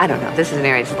I don't know, this is an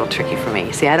area that's a little tricky for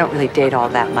me. See, I don't really date all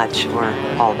that much or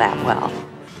all that well.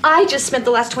 I just spent the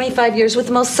last 25 years with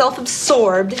the most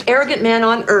self-absorbed, arrogant man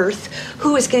on earth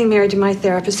who is getting married to my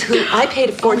therapist, who I paid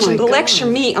a fortune to lecture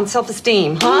me on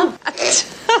self-esteem, huh?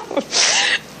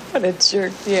 What a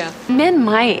jerk, yeah. Men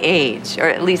my age, or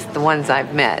at least the ones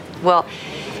I've met, well,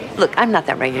 look, I'm not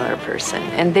that regular person,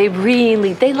 and they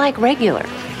like regular.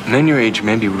 Men your age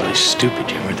may be really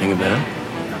stupid. You ever think of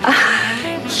that?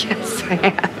 Yes, I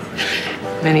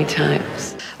have. Many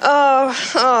times.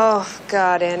 Oh,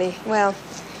 God, Annie. Well,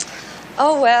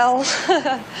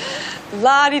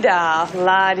 la-di-da,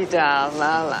 la-di-da,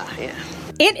 la-la, yeah.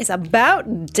 It is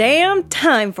about damn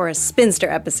time for a Spinster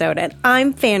episode, and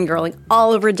I'm fangirling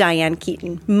all over Diane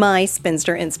Keaton, my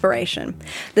Spinster inspiration.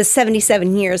 The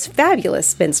 77 years fabulous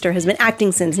Spinster has been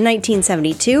acting since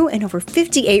 1972 in over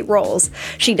 58 roles.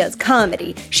 She does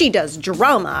comedy, she does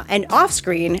drama, and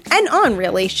off-screen, and on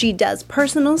really, she does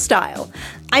personal style.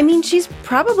 I mean, she's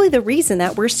probably the reason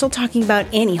that we're still talking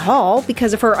about Annie Hall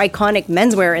because of her iconic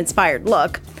menswear-inspired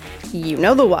look. You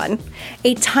know the one.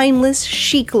 A timeless,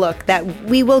 chic look that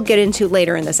we will get into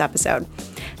later in this episode.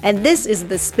 And this is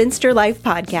the Spinster Life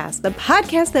Podcast, the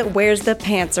podcast that wears the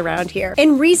pants around here.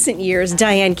 In recent years,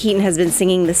 Diane Keaton has been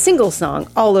singing the single song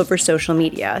all over social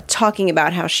media, talking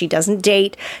about how she doesn't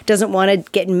date, doesn't want to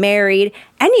get married,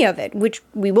 any of it, which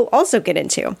we will also get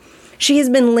into. She has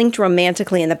been linked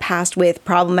romantically in the past with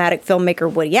problematic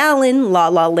filmmaker Woody Allen, La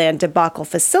La Land debacle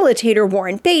facilitator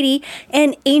Warren Beatty,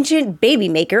 and ancient baby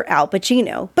maker Al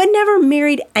Pacino, but never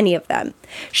married any of them.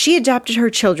 She adopted her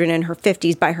children in her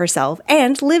 50s by herself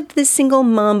and lived the single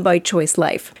mom by choice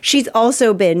life. She's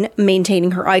also been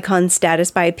maintaining her icon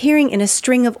status by appearing in a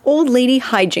string of old lady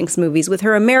hijinks movies with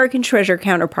her American treasure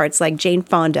counterparts like Jane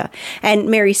Fonda and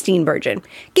Mary Steenburgen,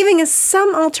 giving us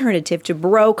some alternative to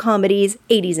bro comedies,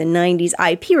 80s and 90s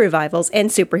IP revivals, and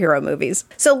superhero movies.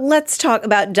 So let's talk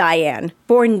about Diane.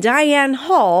 Born Diane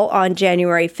Hall on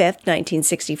January 5th,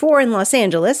 1964 in Los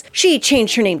Angeles, she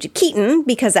changed her name to Keaton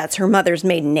because that's her mother's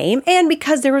maiden name, and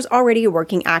because there was already a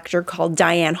working actor called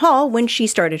Diane Hall when she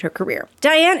started her career.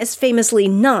 Diane is famously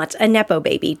not a Nepo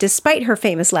baby, despite her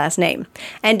famous last name.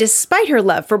 And despite her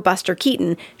love for Buster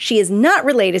Keaton, she is not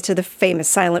related to the famous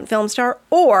silent film star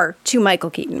or to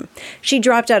Michael Keaton. She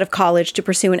dropped out of college to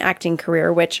pursue an acting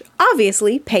career, which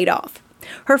obviously paid off.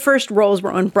 Her first roles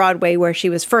were on Broadway, where she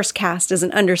was first cast as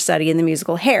an understudy in the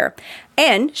musical Hair,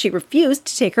 and she refused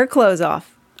to take her clothes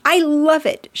off. I love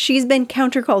it. She's been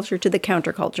counterculture to the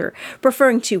counterculture,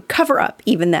 preferring to cover up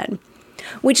even then.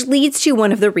 Which leads to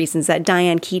one of the reasons that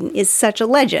Diane Keaton is such a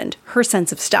legend, her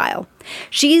sense of style.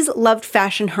 She's loved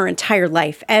fashion her entire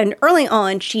life, and early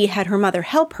on, she had her mother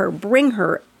help her bring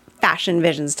her fashion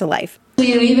visions to life.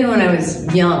 You know, even when I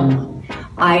was young,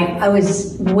 I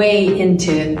was way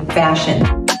into fashion.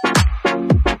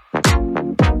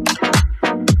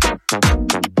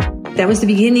 That was the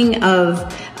beginning of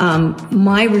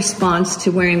my response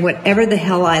to wearing whatever the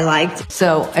hell I liked.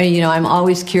 So, I'm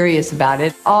always curious about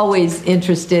it, always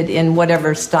interested in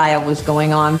whatever style was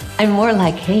going on. I'm more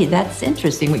like, hey, that's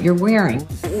interesting what you're wearing.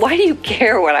 Why do you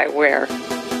care what I wear?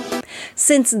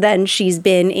 Since then, she's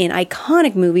been in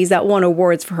iconic movies that won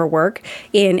awards for her work,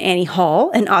 in Annie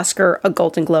Hall, an Oscar, a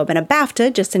Golden Globe, and a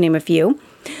BAFTA, just to name a few,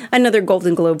 another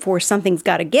Golden Globe for Something's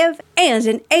Gotta Give, and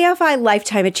an AFI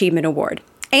Lifetime Achievement Award.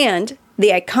 And the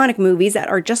iconic movies that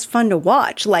are just fun to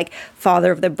watch, like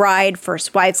Father of the Bride,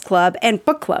 First Wives Club, and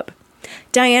Book Club.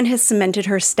 Diane has cemented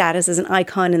her status as an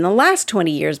icon in the last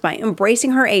 20 years by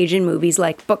embracing her age in movies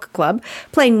like Book Club,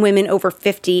 playing women over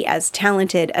 50 as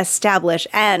talented, established,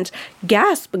 and,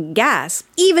 gasp,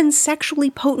 even sexually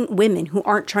potent women who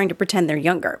aren't trying to pretend they're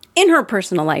younger. In her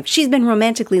personal life, she's been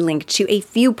romantically linked to a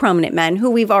few prominent men who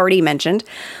we've already mentioned,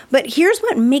 but here's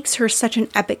what makes her such an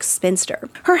epic spinster.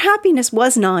 Her happiness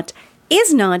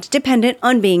is not dependent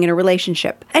on being in a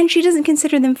relationship, and she doesn't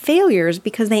consider them failures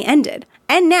because they ended.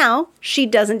 And now, she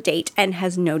doesn't date and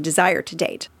has no desire to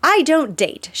date. I don't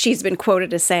date, she's been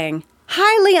quoted as saying.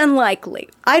 Highly unlikely.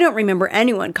 I don't remember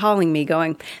anyone calling me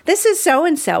going, this is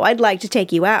so-and-so, I'd like to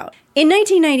take you out. In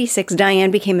 1996,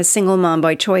 Diane became a single mom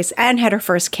by choice and had her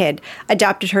first kid,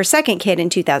 adopted her second kid in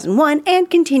 2001,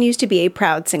 and continues to be a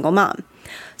proud single mom.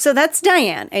 So that's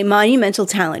Diane, a monumental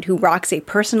talent who rocks a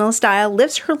personal style,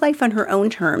 lives her life on her own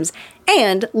terms,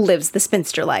 and lives the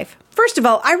spinster life. First of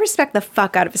all, I respect the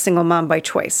fuck out of a single mom by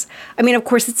choice. I mean, of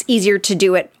course, it's easier to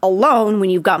do it alone when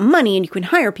you've got money and you can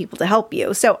hire people to help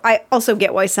you. So I also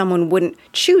get why someone wouldn't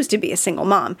choose to be a single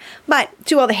mom. But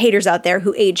to all the haters out there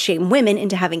who age shame women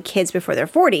into having kids before their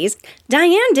 40s,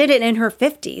 Diane did it in her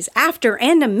 50s, after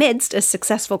and amidst a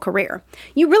successful career.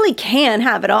 You really can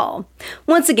have it all.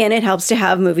 Once again, it helps to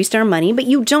have movie star money, but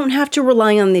you don't have to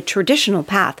rely on the traditional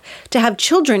path to have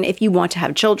children if you want to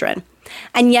have children.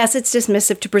 And yes, it's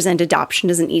dismissive to present adoption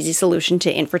as an easy solution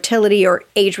to infertility or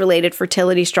age-related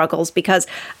fertility struggles because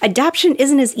adoption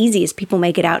isn't as easy as people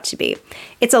make it out to be.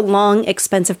 It's a long,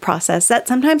 expensive process that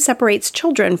sometimes separates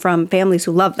children from families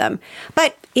who love them.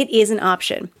 But it is an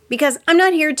option because I'm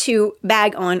not here to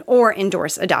bag on or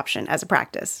endorse adoption as a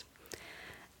practice.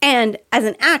 And as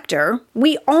an actor,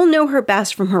 we all know her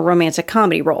best from her romantic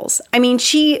comedy roles. I mean,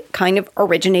 she kind of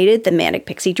originated the Manic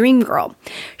Pixie Dream Girl.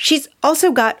 She's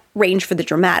also got range for the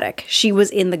dramatic. She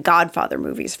was in the Godfather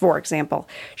movies, for example.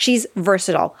 She's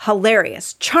versatile,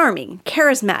 hilarious, charming,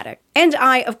 charismatic. And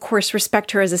I, of course,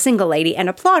 respect her as a single lady and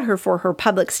applaud her for her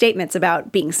public statements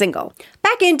about being single.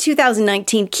 Back in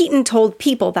 2019, Keaton told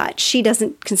People that she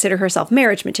doesn't consider herself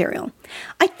marriage material.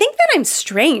 I think that I'm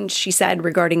strange, she said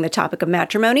regarding the topic of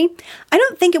matrimony. I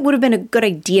don't think it would have been a good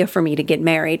idea for me to get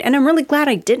married, and I'm really glad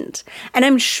I didn't. And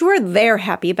I'm sure they're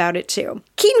happy about it too.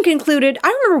 Keaton concluded,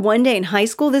 I remember one day in high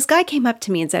school, this guy came up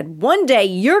to me and said, one day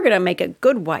you're gonna make a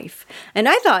good wife. And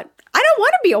I thought, I don't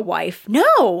want to be a wife.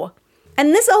 No.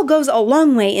 And this all goes a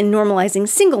long way in normalizing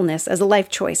singleness as a life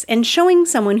choice and showing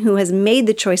someone who has made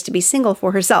the choice to be single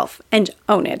for herself and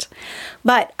own it.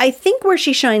 But I think where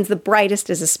she shines the brightest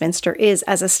as a spinster is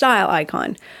as a style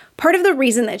icon. Part of the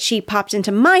reason that she popped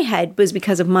into my head was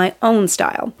because of my own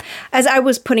style. As I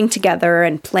was putting together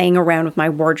and playing around with my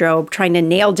wardrobe, trying to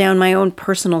nail down my own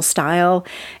personal style,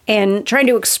 and trying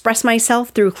to express myself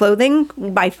through clothing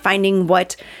by finding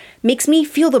what makes me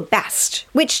feel the best,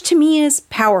 which to me is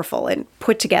powerful and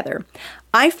put together.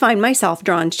 I find myself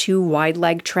drawn to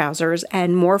wide-leg trousers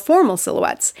and more formal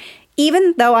silhouettes,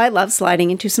 even though I love sliding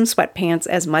into some sweatpants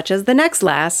as much as the next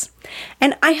lass.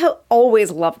 And I have always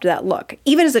loved that look,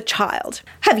 even as a child.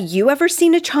 Have you ever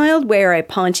seen a child wear a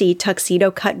Ponte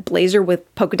tuxedo-cut blazer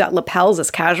with polka dot lapels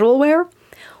as casual wear?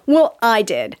 Well, I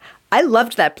did. I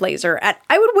loved that blazer, and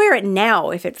I would wear it now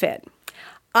if it fit.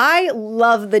 I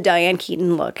love the Diane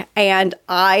Keaton look, and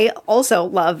I also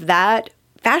love that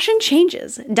fashion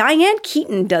changes. Diane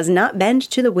Keaton does not bend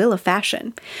to the will of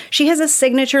fashion. She has a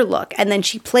signature look, and then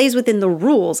she plays within the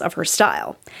rules of her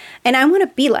style. And I want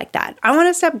to be like that. I want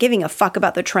to stop giving a fuck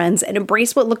about the trends and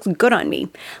embrace what looks good on me.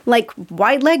 Like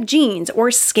wide leg jeans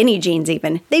or skinny jeans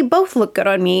even. They both look good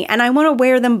on me, and I want to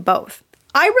wear them both.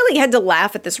 I really had to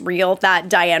laugh at this reel that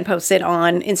Diane posted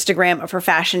on Instagram of her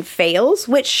fashion fails,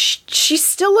 which she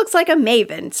still looks like a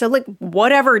maven. So, like,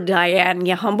 whatever, Diane,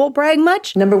 you humble brag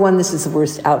much? Number one, this is the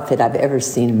worst outfit I've ever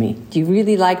seen me. Do you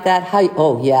really like that?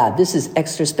 Oh, yeah, this is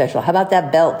extra special. How about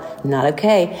that belt? Not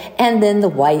okay. And then the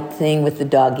white thing with the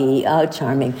doggy. Oh,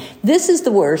 charming. This is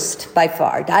the worst by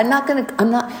far.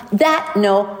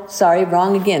 No, sorry,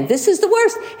 wrong again. This is the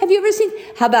worst. Have you ever seen?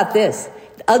 How about this?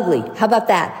 Ugly. How about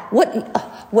that? What?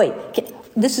 Oh, wait,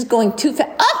 this is going too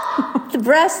fast. Oh, the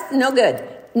breast, no good.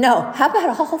 No. How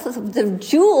about all the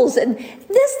jewels and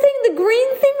this thing, the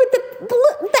green thing with the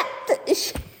blue?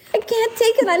 I can't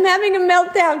take it. I'm having a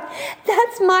meltdown.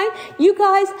 That's mine. You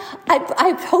guys,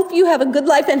 I hope you have a good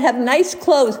life and have nice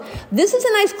clothes. This is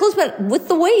a nice clothes, but with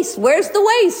the waist. Where's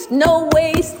the waist? No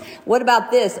waist. What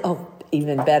about this? Oh,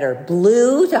 even better.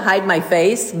 Blue to hide my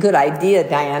face. Good idea,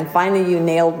 Diane. Finally, you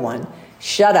nailed one.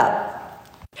 Shut up.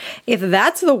 If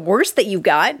that's the worst that you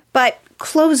got, but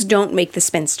clothes don't make the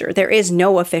spinster. There is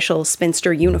no official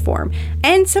spinster uniform.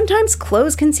 And sometimes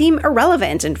clothes can seem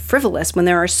irrelevant and frivolous when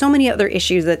there are so many other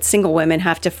issues that single women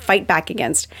have to fight back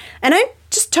against. And I'm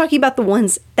just talking about the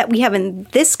ones that we have in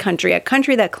this country, a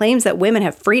country that claims that women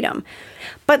have freedom.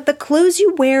 But the clothes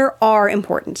you wear are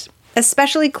important,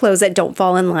 especially clothes that don't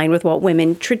fall in line with what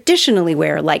women traditionally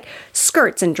wear, like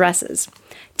skirts and dresses.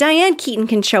 Diane Keaton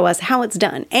can show us how it's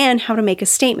done and how to make a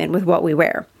statement with what we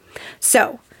wear.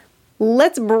 So,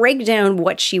 let's break down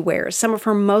what she wears, some of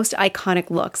her most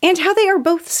iconic looks, and how they are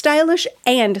both stylish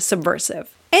and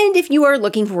subversive. And if you are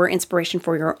looking for inspiration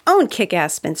for your own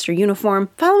kick-ass spinster uniform,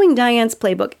 following Diane's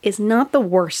playbook is not the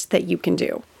worst that you can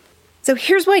do. So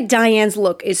here's why Diane's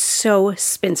look is so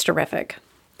spinsterific.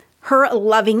 Her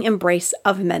loving embrace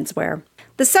of menswear.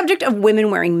 The subject of women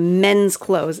wearing men's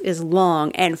clothes is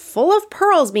long and full of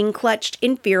pearls being clutched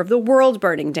in fear of the world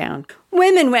burning down.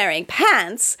 Women wearing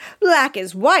pants, black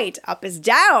is white, up is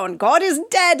down, God is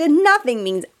dead, and nothing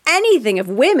means anything if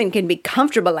women can be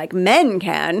comfortable like men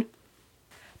can.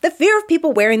 The fear of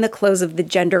people wearing the clothes of the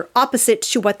gender opposite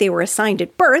to what they were assigned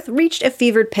at birth reached a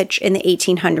fevered pitch in the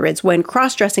 1800s when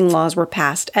cross-dressing laws were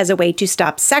passed as a way to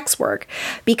stop sex work,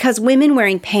 because women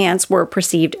wearing pants were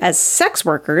perceived as sex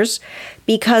workers,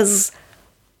 because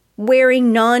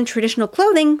wearing non-traditional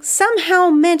clothing somehow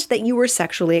meant that you were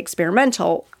sexually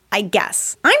experimental, I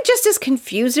guess. I'm just as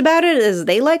confused about it as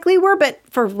they likely were, but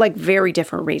for very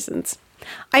different reasons.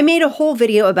 I made a whole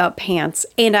video about pants,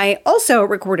 and I also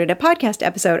recorded a podcast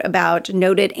episode about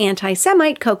noted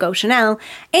anti-Semite Coco Chanel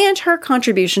and her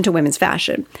contribution to women's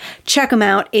fashion. Check them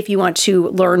out if you want to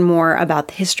learn more about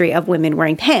the history of women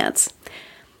wearing pants.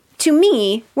 To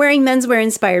me, wearing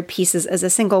menswear-inspired pieces as a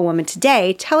single woman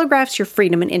today telegraphs your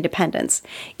freedom and independence.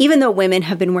 Even though women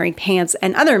have been wearing pants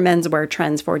and other menswear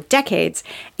trends for decades,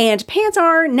 and pants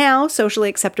are now socially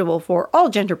acceptable for all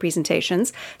gender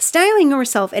presentations, styling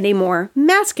yourself in a more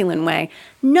masculine way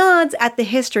nods at the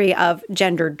history of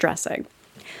gendered dressing.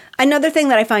 Another thing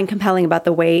that I find compelling about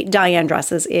the way Diane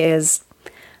dresses is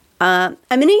I'm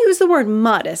going to use the word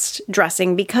modest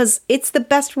dressing because it's the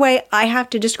best way I have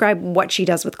to describe what she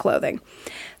does with clothing.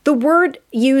 The word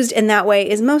used in that way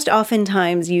is most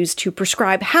oftentimes used to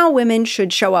prescribe how women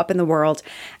should show up in the world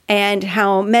and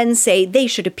how men say they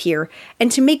should appear, and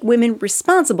to make women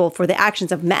responsible for the actions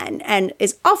of men, and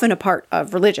is often a part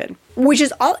of religion. Which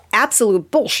is all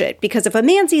absolute bullshit, because if a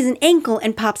man sees an ankle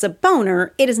and pops a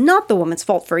boner, it is not the woman's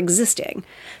fault for existing.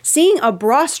 Seeing a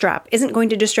bra strap isn't going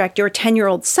to distract your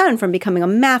 10-year-old son from becoming a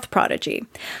math prodigy.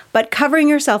 But covering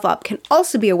yourself up can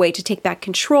also be a way to take back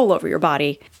control over your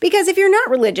body. Because if you're not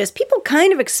religious, people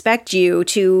kind of expect you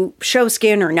to show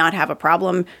skin or not have a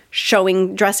problem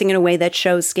dressing in a way that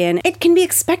shows skin. It can be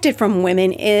expected from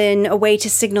women in a way to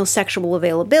signal sexual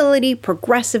availability,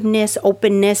 progressiveness,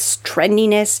 openness,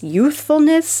 trendiness,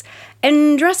 youthfulness,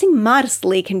 and dressing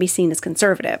modestly can be seen as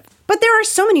conservative. But there are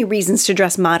so many reasons to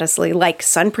dress modestly, like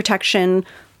sun protection,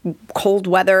 cold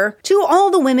weather. To all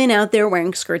the women out there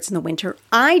wearing skirts in the winter,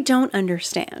 I don't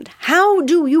understand. How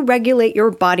do you regulate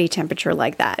your body temperature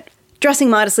like that?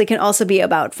 Dressing modestly can also be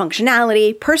about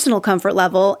functionality, personal comfort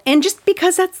level, and just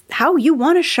because that's how you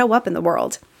want to show up in the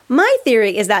world. My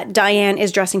theory is that Diane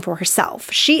is dressing for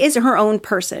herself. She is her own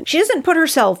person. She doesn't put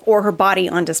herself or her body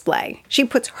on display. She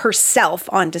puts herself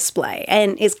on display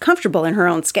and is comfortable in her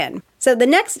own skin. So the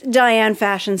next Diane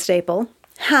fashion staple,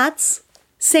 hats.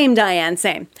 Same Diane,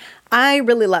 same. I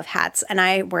really love hats, and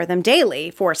I wear them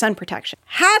daily for sun protection.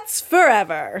 Hats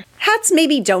forever! Hats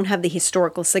maybe don't have the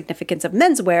historical significance of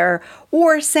menswear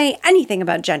or say anything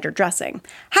about gender dressing.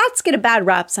 Hats get a bad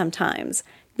rap sometimes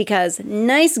because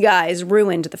nice guys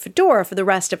ruined the fedora for the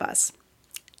rest of us.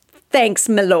 Thanks,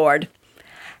 my lord.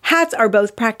 Hats are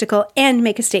both practical and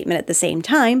make a statement at the same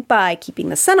time by keeping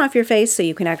the sun off your face so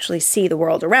you can actually see the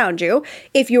world around you,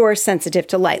 if you're sensitive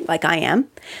to light like I am.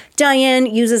 Diane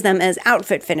uses them as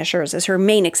outfit finishers as her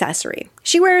main accessory.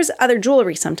 She wears other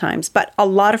jewelry sometimes, but a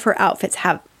lot of her outfits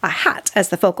have a hat as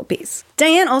the focal piece.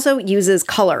 Diane also uses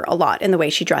color a lot in the way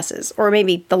she dresses, or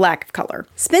maybe the lack of color.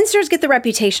 Spinsters get the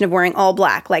reputation of wearing all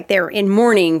black, like they're in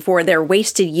mourning for their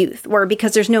wasted youth, or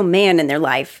because there's no man in their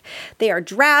life. They are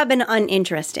drab and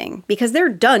uninteresting, because they're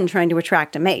done trying to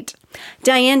attract a mate.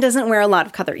 Diane doesn't wear a lot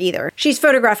of color either. She's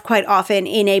photographed quite often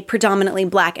in a predominantly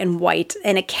black and white,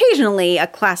 and occasionally a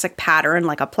classic pattern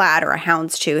like a plaid or a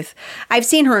houndstooth. I've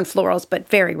seen her in florals, but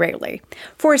very rarely.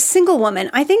 For a single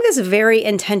woman, I think this very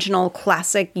intentional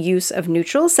classic use of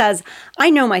neutral says, I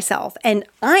know myself, and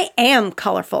I am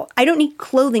colorful. I don't need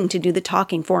clothing to do the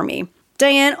talking for me.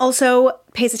 Diane also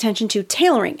pays attention to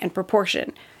tailoring and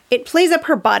proportion. It plays up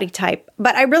her body type,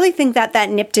 but I really think that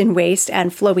nipped-in waist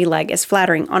and flowy leg is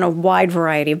flattering on a wide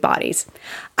variety of bodies.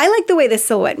 I like the way this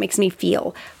silhouette makes me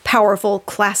feel. Powerful,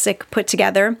 classic, put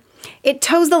together. It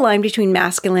toes the line between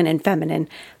masculine and feminine.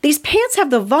 These pants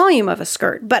have the volume of a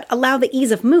skirt, but allow the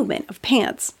ease of movement of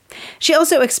pants. She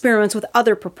also experiments with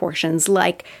other proportions,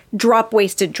 like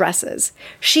drop-waisted dresses.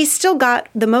 She's still got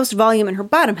the most volume in her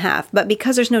bottom half, but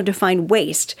because there's no defined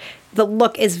waist, the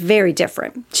look is very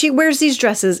different. She wears these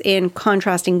dresses in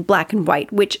contrasting black and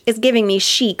white, which is giving me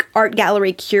chic art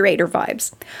gallery curator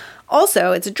vibes.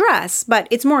 Also, it's a dress, but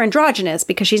it's more androgynous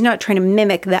because she's not trying to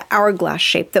mimic the hourglass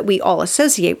shape that we all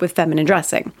associate with feminine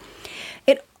dressing.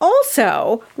 It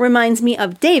also reminds me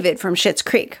of David from Schitt's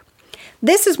Creek.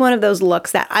 This is one of those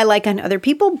looks that I like on other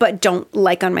people but don't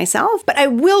like on myself, but I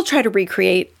will try to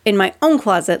recreate in my own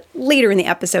closet later in the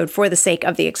episode for the sake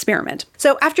of the experiment.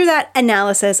 So after that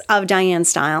analysis of Diane's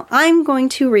style, I'm going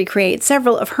to recreate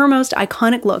several of her most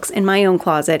iconic looks in my own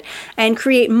closet and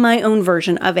create my own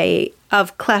version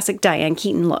of classic Diane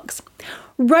Keaton looks.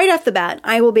 Right off the bat,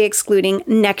 I will be excluding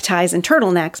neckties and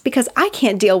turtlenecks because I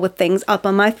can't deal with things up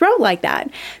on my throat like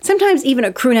that. Sometimes even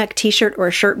a crew neck t-shirt or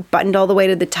a shirt buttoned all the way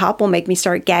to the top will make me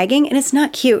start gagging, and it's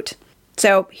not cute.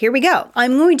 So here we go.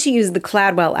 I'm going to use the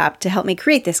Cladwell app to help me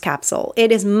create this capsule.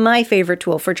 It is my favorite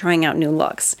tool for trying out new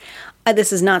looks.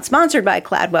 This is not sponsored by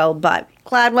Cladwell, but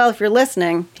Cladwell, if you're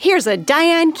listening, here's a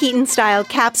Diane Keaton-style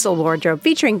capsule wardrobe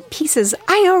featuring pieces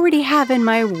I already have in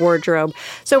my wardrobe.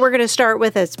 So we're going to start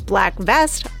with this black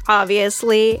vest,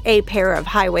 obviously, a pair of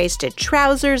high-waisted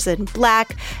trousers in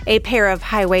black, a pair of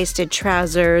high-waisted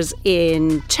trousers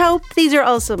in taupe. These are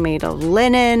also made of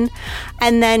linen.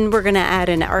 And then we're going to add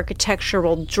an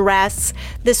architectural dress.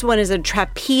 This one is a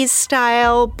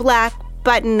trapeze-style, black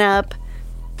button-up.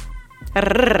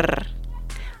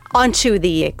 Onto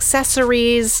the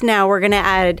accessories. Now we're going to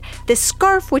add this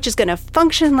scarf, which is going to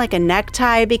function like a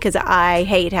necktie because I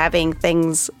hate having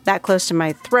things that close to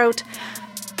my throat.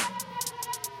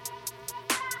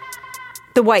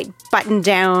 The white button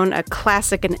down, a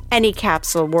classic in any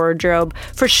capsule wardrobe.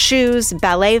 For shoes,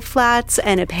 ballet flats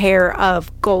and a pair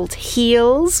of gold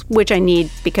heels, which I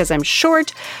need because I'm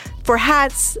short. For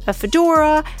hats, a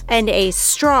fedora and a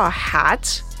straw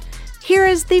hat. Here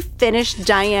is the finished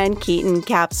Diane Keaton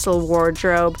capsule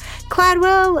wardrobe.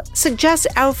 Cladwell suggests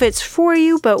outfits for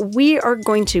you, but we are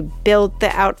going to build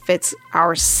the outfits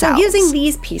ourselves. So using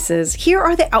these pieces, here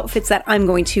are the outfits that I'm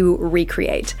going to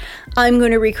recreate. I'm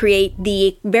going to recreate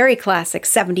the very classic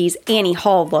 70s Annie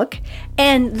Hall look,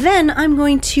 and then I'm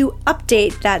going to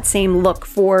update that same look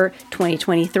for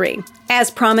 2023. As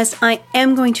promised, I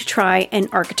am going to try an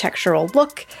architectural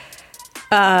look.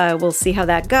 We'll see how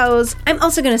that goes. I'm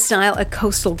also going to style a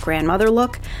coastal grandmother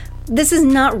look. This is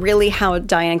not really how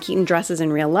Diane Keaton dresses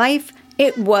in real life.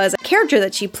 It was a character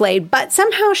that she played, but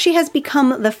somehow she has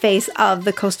become the face of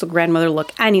the coastal grandmother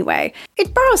look anyway.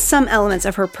 It borrows some elements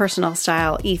of her personal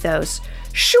style ethos,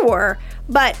 sure,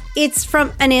 but it's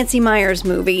from a Nancy Meyers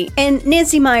movie, and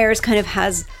Nancy Meyers kind of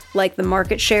has like the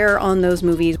market share on those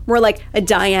movies. We're like a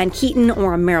Diane Keaton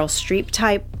or a Meryl Streep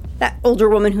type. That older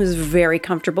woman who's very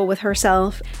comfortable with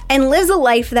herself and lives a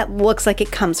life that looks like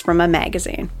it comes from a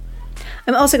magazine.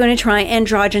 I'm also going to try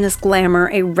androgynous glamour,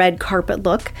 a red carpet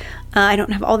look. I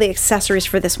don't have all the accessories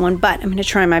for this one, but I'm going to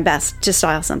try my best to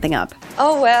style something up.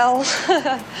 Oh, well.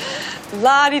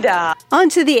 La-di-da. On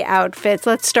to the outfits.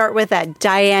 Let's start with that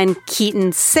Diane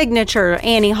Keaton signature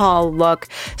Annie Hall look,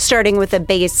 starting with a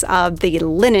base of the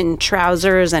linen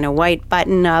trousers and a white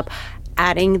button-up.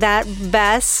 Adding that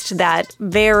vest, that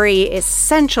very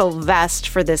essential vest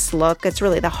for this look. It's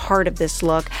really the heart of this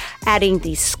look. Adding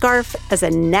the scarf as a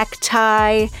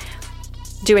necktie.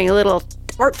 Doing a little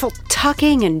artful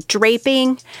tucking and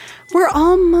draping. We're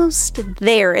almost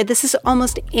there. This is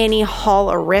almost Annie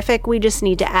Hall-orific. We just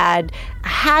need to add a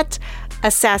hat, a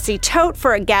sassy tote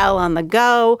for a gal on the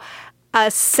go,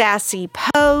 a sassy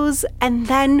pose, and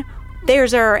then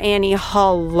there's our Annie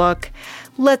Hall look.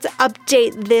 Let's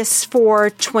update this for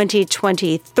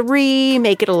 2023,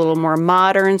 make it a little more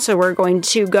modern. So we're going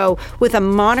to go with a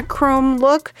monochrome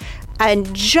look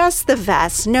and just the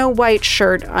vest, no white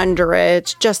shirt under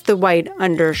it, just the white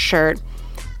undershirt.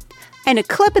 And a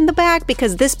clip in the back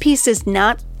because this piece does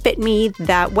not fit me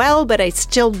that well, but I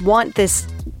still want this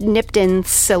nipped in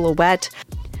silhouette.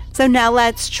 So now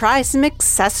let's try some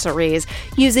accessories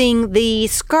using the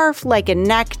scarf like a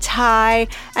necktie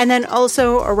and then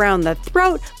also around the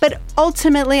throat, but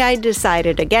ultimately I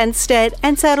decided against it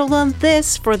and settled on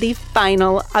this for the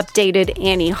final updated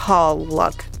Annie Hall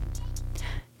look.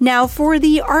 Now for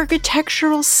the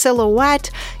architectural silhouette,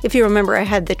 if you remember I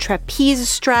had the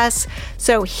trapeze dress,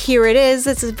 so here it is.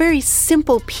 It's a very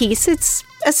simple piece. It's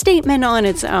a statement on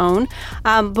its own,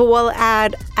 but we'll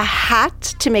add a hat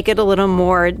to make it a little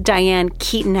more Diane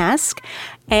Keaton-esque.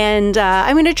 And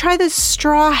I'm going to try this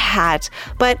straw hat,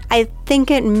 but I think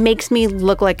it makes me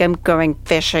look like I'm going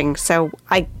fishing. So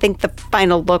I think the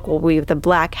final look will be the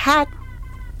black hat.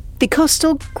 The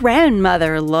coastal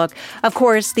grandmother look. Of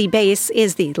course, the base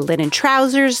is the linen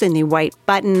trousers and the white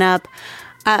button-up.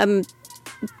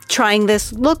 Trying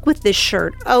this look with the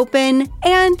shirt open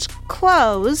and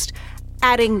closed.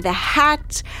 Adding the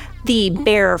hat, the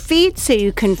bare feet so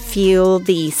you can feel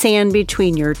the sand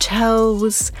between your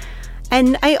toes.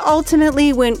 And I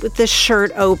ultimately went with the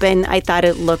shirt open. I thought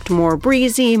it looked more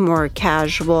breezy, more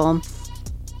casual.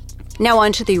 Now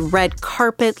onto the red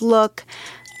carpet look.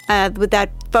 With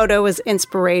that photo as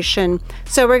inspiration.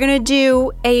 So we're going to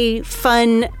do a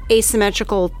fun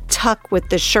asymmetrical tuck with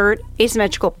the shirt,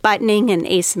 asymmetrical buttoning and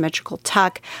asymmetrical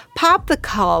tuck. Pop the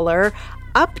collar,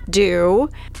 updo.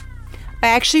 I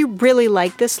actually really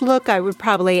like this look. I would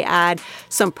probably add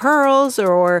some pearls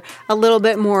or a little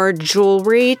bit more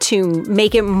jewelry to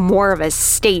make it more of a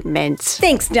statement.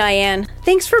 Thanks, Diane.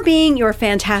 Thanks for being your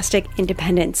fantastic,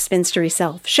 independent, spinstery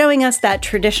self, showing us that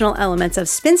traditional elements of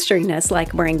spinsteriness,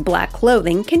 like wearing black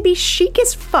clothing, can be chic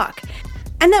as fuck,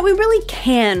 and that we really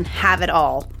can have it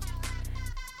all.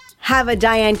 Have a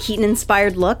Diane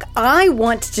Keaton-inspired look? I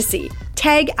want to see.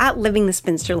 Tag at Living the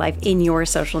Spinster Life in your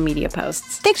social media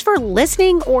posts. Thanks for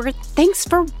listening, or thanks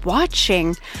for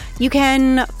watching. You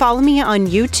can follow me on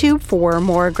YouTube for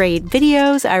more great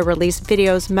videos. I release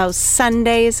videos most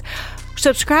Sundays.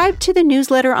 Subscribe to the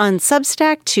newsletter on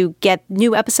Substack to get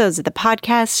new episodes of the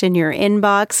podcast in your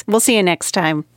inbox. We'll see you next time.